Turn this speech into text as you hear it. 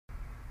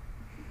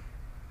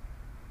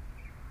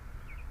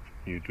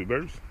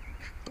YouTubers.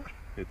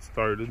 It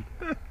started.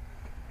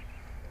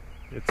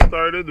 It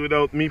started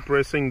without me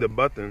pressing the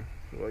button.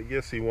 So I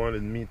guess he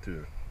wanted me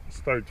to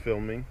start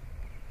filming.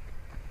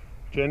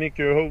 Janik,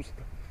 your host.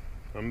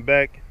 I'm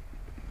back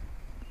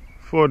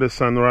for the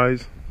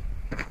sunrise.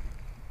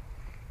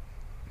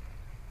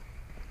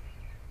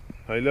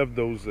 I love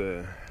those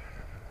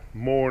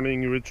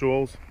morning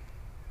rituals.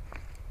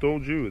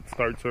 Told you it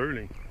starts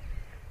early.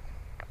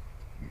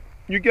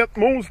 You get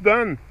most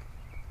done.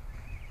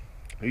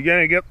 You're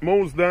gonna get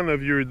most done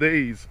of your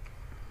days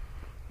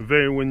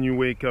when you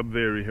wake up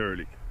very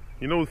early.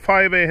 You know,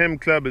 5 a.m.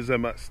 club is a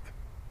must.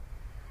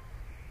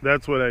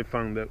 That's what I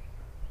found out.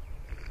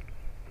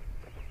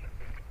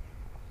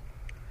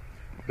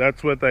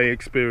 That's what I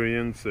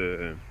experience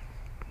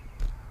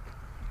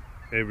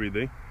every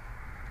day.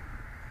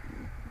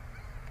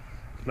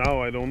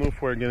 Now I don't know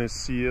if we're gonna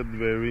see it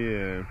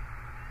very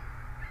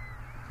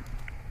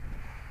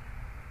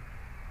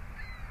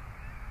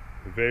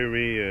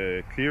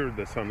clear,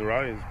 the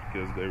sunrise,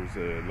 because there's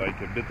like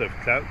a bit of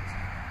clouds.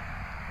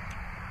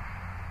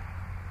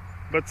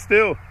 But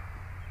still,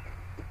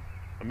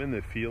 I'm in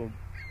the field,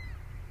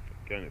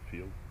 kind of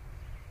field.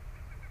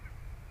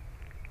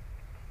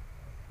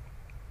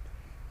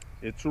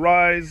 It's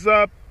rise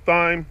up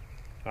time.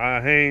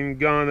 I ain't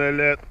gonna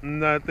let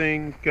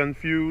nothing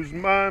confuse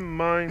my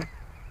mind.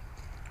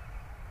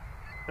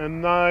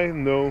 And I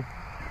know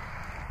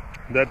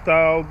that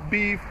I'll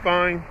be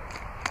fine.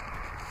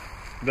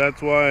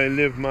 That's why I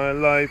live my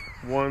life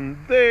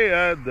one day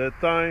at a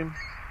time.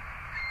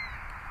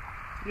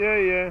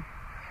 Yeah.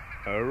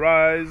 A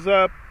rise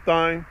up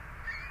time.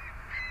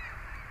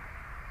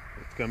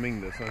 It's coming,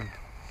 the sun.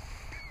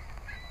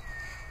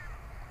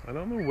 I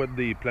don't know what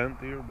they plant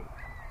here, but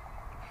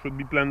should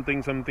be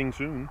planting something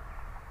soon.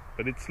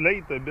 But it's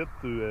late a bit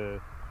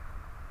to...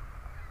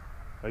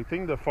 I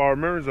think the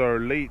farmers are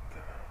late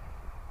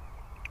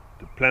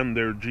to plant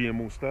their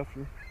GMO stuff.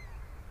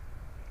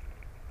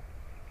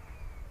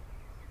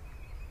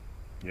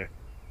 Yeah.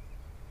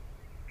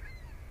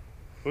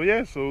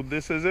 So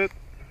this is it.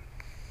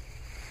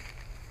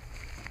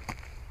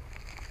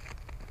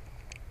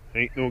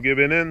 Ain't no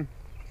giving in.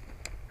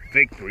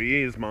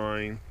 Victory is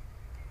mine.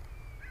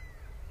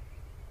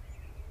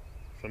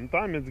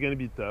 Sometimes it's gonna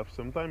be tough.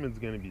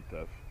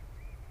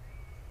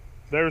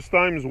 There's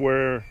times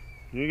where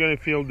you're gonna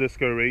feel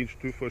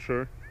discouraged too, for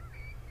sure.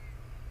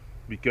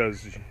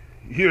 Because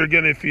you're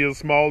gonna feel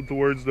small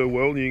towards the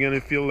world. You're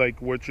gonna feel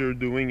like what you're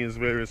doing is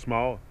very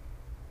small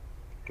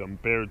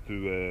compared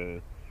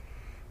to...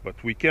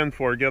 but we can't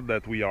forget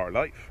that we are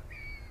life.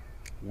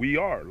 We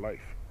are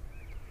life.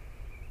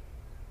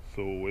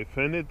 So if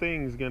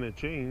anything is gonna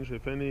change,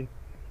 if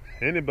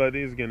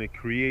anybody is gonna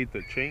create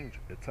a change,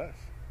 it's us.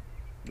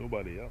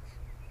 Nobody else.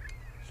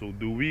 So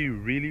do we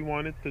really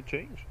want it to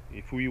change?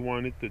 If we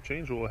want it to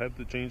change, we'll have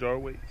to change our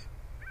ways.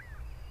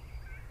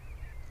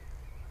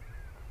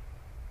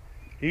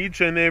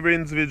 Each and every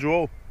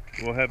individual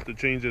will have to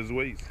change his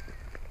ways.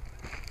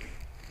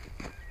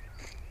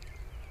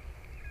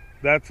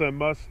 That's a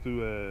must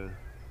to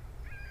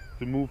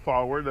move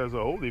forward as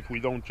a whole. If we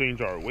don't change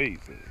our ways,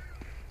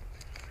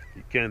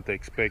 you can't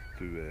expect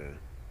to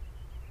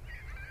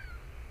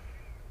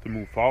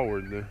move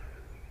forward.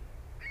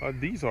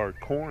 These are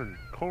corn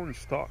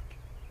stalk.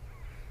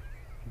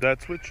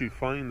 That's what you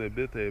find a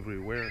bit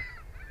everywhere.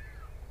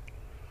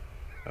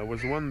 I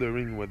was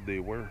wondering what they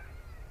were.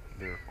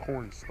 They're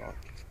corn stalk.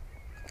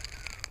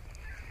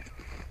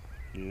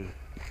 Yeah.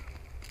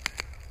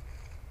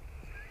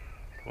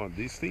 Oh,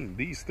 these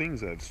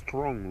things have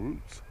strong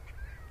roots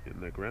in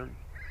the ground.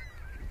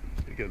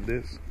 Look at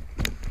this.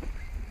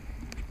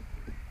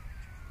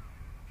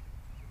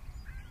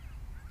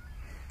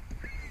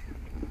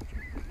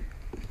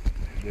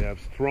 They have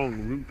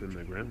strong root in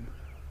the ground.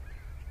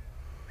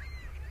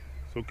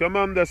 So come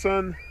on, the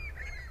sun.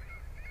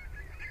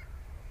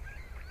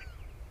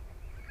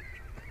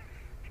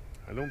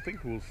 I don't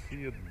think we'll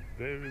see it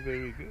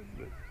very good.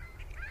 But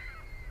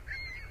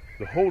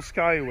the whole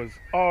sky was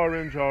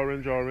orange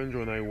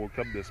when I woke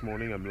up this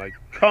morning. I'm like,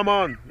 come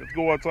on, let's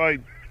go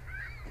outside.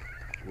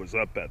 Was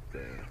up at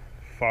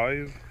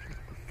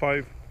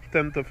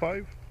 10 to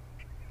 5.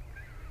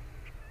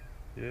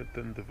 Yeah,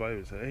 10 to 5.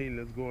 I said, hey,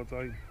 let's go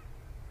outside.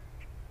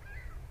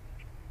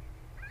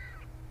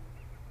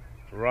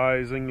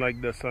 Rising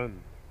like the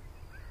sun.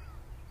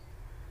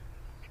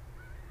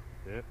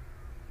 Yeah.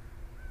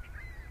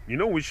 You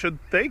know, we should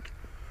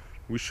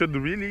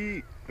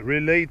really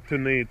relate to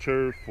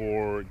nature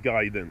for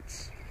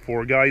guidance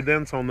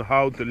on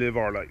how to live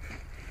our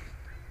life.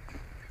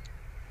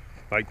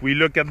 Like, we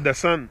look at the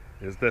sun.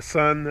 Is the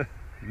sun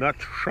not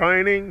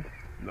shining?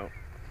 No,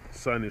 the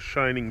sun is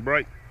shining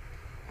bright.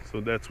 So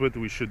that's what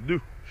we should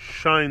do.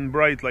 Shine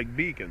bright like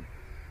beacon.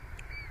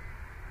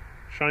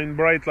 Shine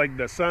bright like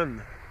the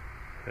sun.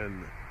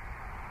 And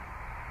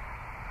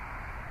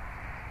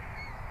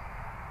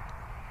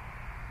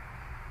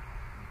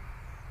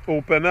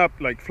open up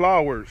like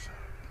flowers.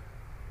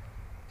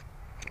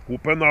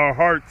 Open our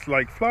hearts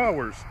like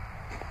flowers.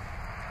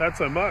 That's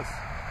a must.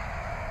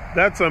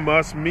 that's a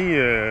must. Me,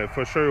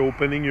 for sure,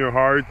 opening your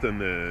heart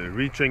and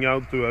reaching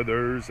out to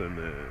others and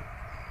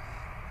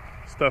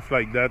stuff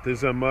like that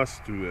is a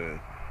must to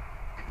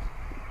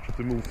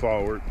move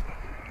forward.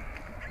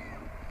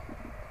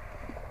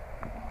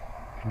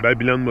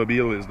 Babylon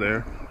Mobile is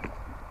there.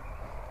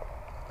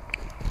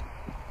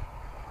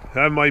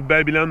 I have my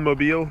Babylon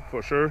Mobile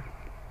for sure.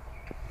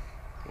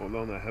 Hold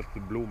on, I have to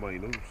blow my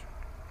nose.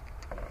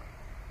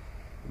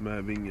 I'm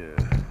having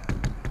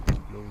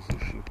nose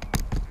issue.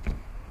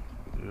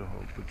 Yeah,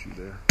 I'll put you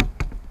there.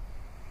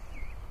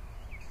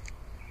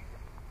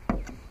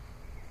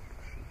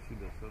 Should see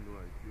the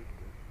sunlight good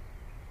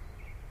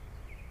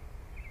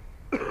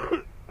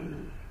there.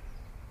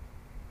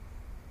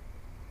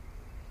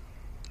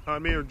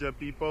 I'm here, jet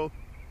people.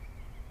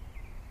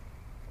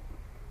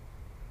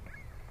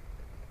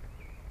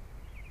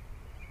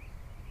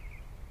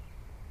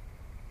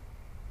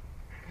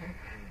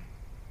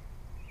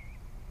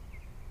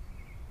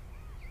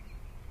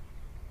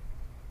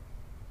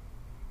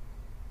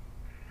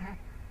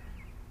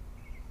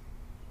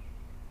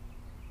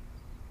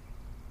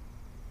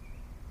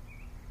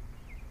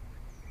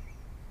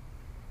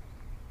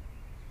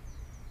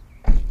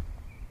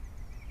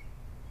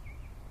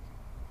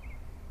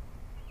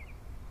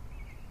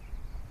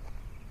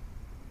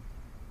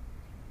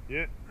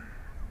 Yeah,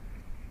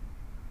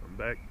 I'm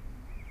back.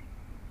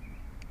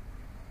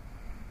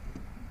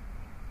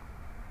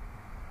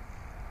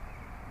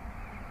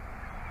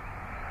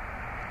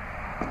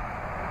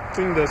 I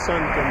think the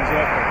sun comes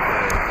up at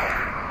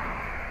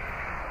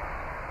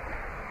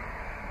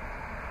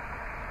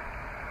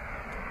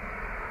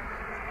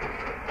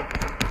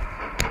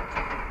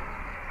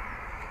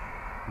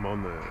I'm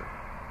on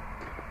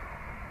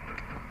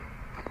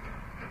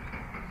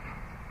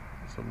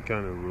some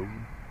kind of road.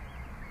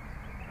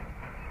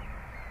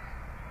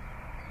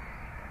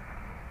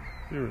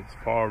 Here it's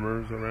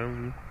farmers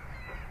around me.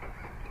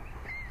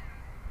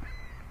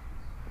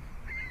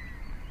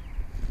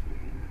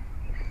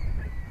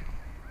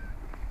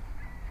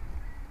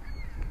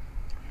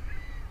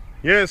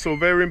 Yeah, so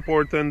very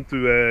important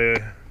to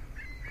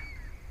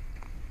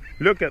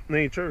look at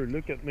nature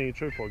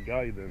for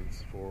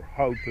guidance, for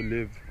how to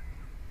live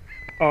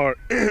our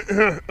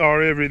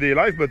our everyday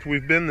life. But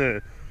we've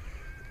been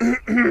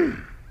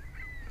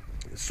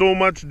so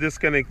much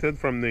disconnected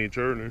from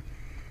nature.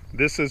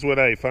 This is what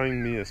I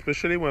find me,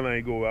 especially when I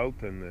go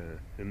out and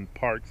in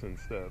parks and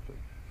stuff.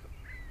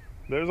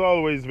 There's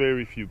always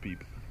very few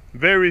people.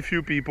 Very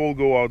few people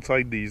go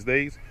outside these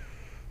days.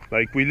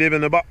 Like we live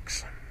in a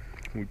box.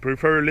 We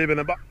prefer live in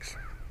a box.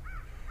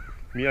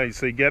 Me, I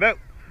say get out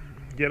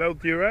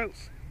your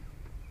house.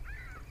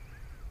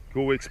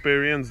 Go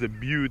experience the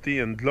beauty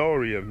and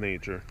glory of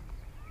nature.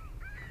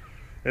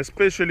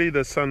 Especially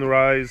the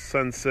sunrise,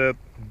 sunset.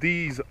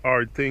 These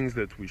are things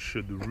that we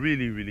should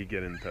really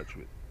get in touch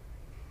with.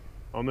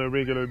 On a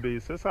regular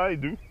basis, I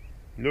do.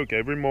 Look,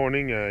 every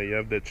morning I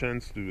have the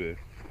chance to,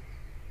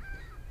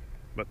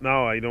 but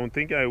now I don't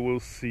think I will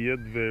see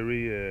it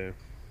very,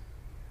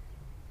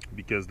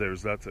 because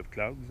there's lots of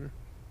clouds.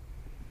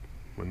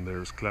 When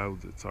there's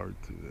clouds, it's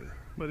hard to,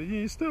 but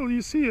you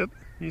see it.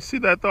 You see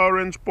that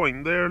orange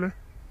point there?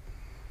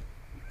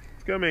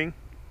 It's coming.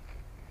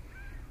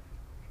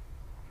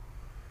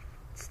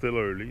 It's still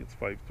early. It's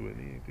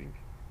 5:20, I think.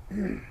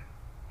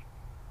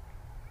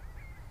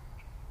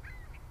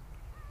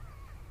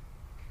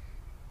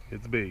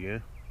 It's big,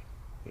 eh?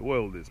 The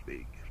world is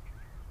big.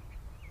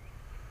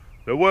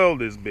 The world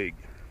is big.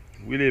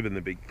 We live in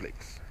a big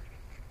place.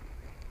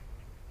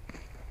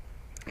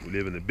 We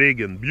live in a big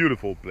and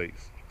beautiful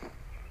place.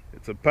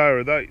 It's a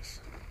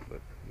paradise.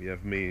 But we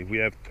have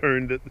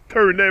turned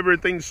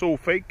everything so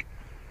fake.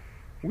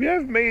 We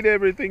have made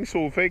everything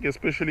so fake,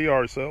 especially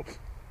ourselves,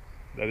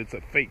 that it's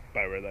a fake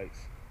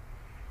paradise.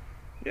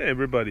 Yeah,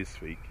 everybody's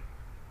fake.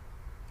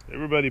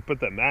 Everybody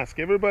put a mask.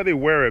 Everybody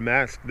wear a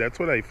mask. That's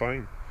what I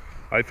find.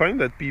 I find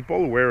that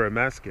people wear a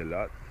mask a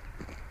lot.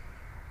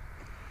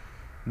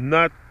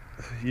 Not,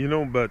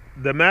 but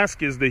the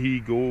mask is the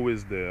ego,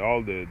 is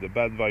all the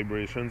bad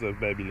vibrations of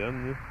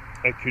Babylon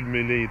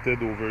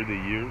accumulated over the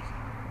years.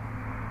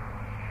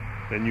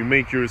 And you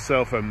make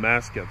yourself a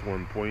mask at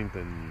one point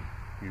and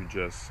you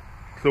just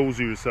close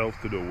yourself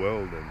to the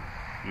world and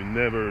you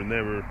never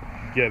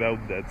get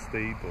out that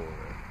state. Or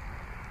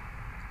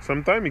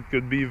sometimes it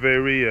could be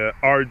very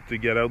hard to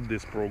get out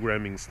this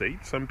programming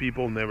state. Some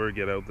people never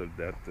get out of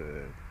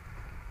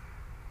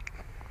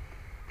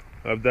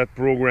that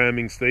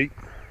programming state.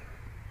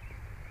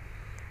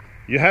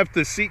 You have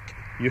to seek.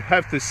 You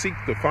have to seek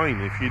to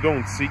find. If you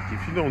don't seek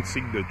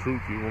the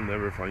truth, you will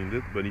never find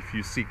it. But if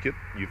you seek it,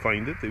 you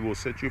find it. It will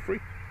set you free.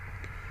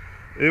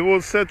 It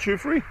will set you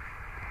free.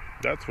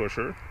 That's for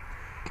sure.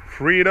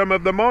 Freedom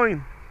of the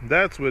mind.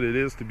 That's what it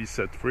is to be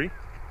set free.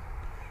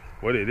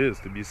 What it is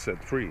to be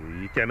set free.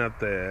 You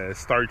cannot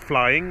start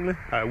flying.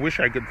 I wish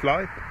I could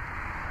fly,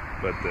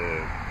 but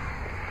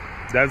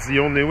that's the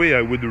only way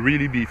I would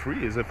really be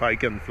free, is if I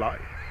can fly.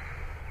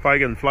 If I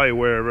can fly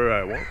wherever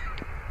I want.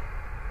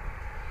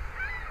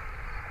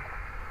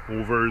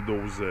 Over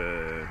those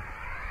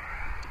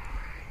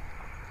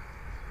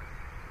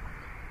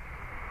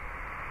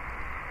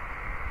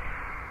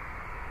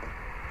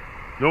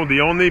No,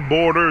 the only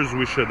borders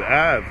we should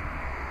have,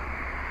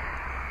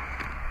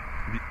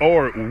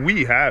 or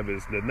we have,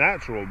 is the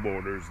natural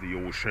borders, the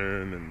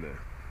ocean, and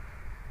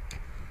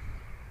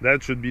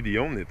that should be the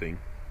only thing.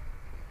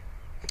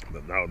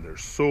 But now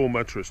there's so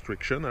much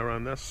restriction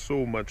around us,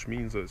 so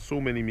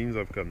many means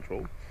of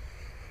control,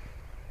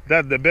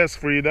 that the best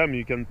freedom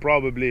you can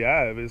probably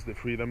have is the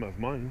freedom of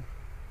mind.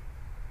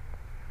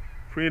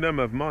 Freedom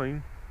of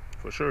mind,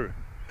 for sure.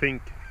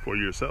 Think for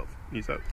yourself. Peace out.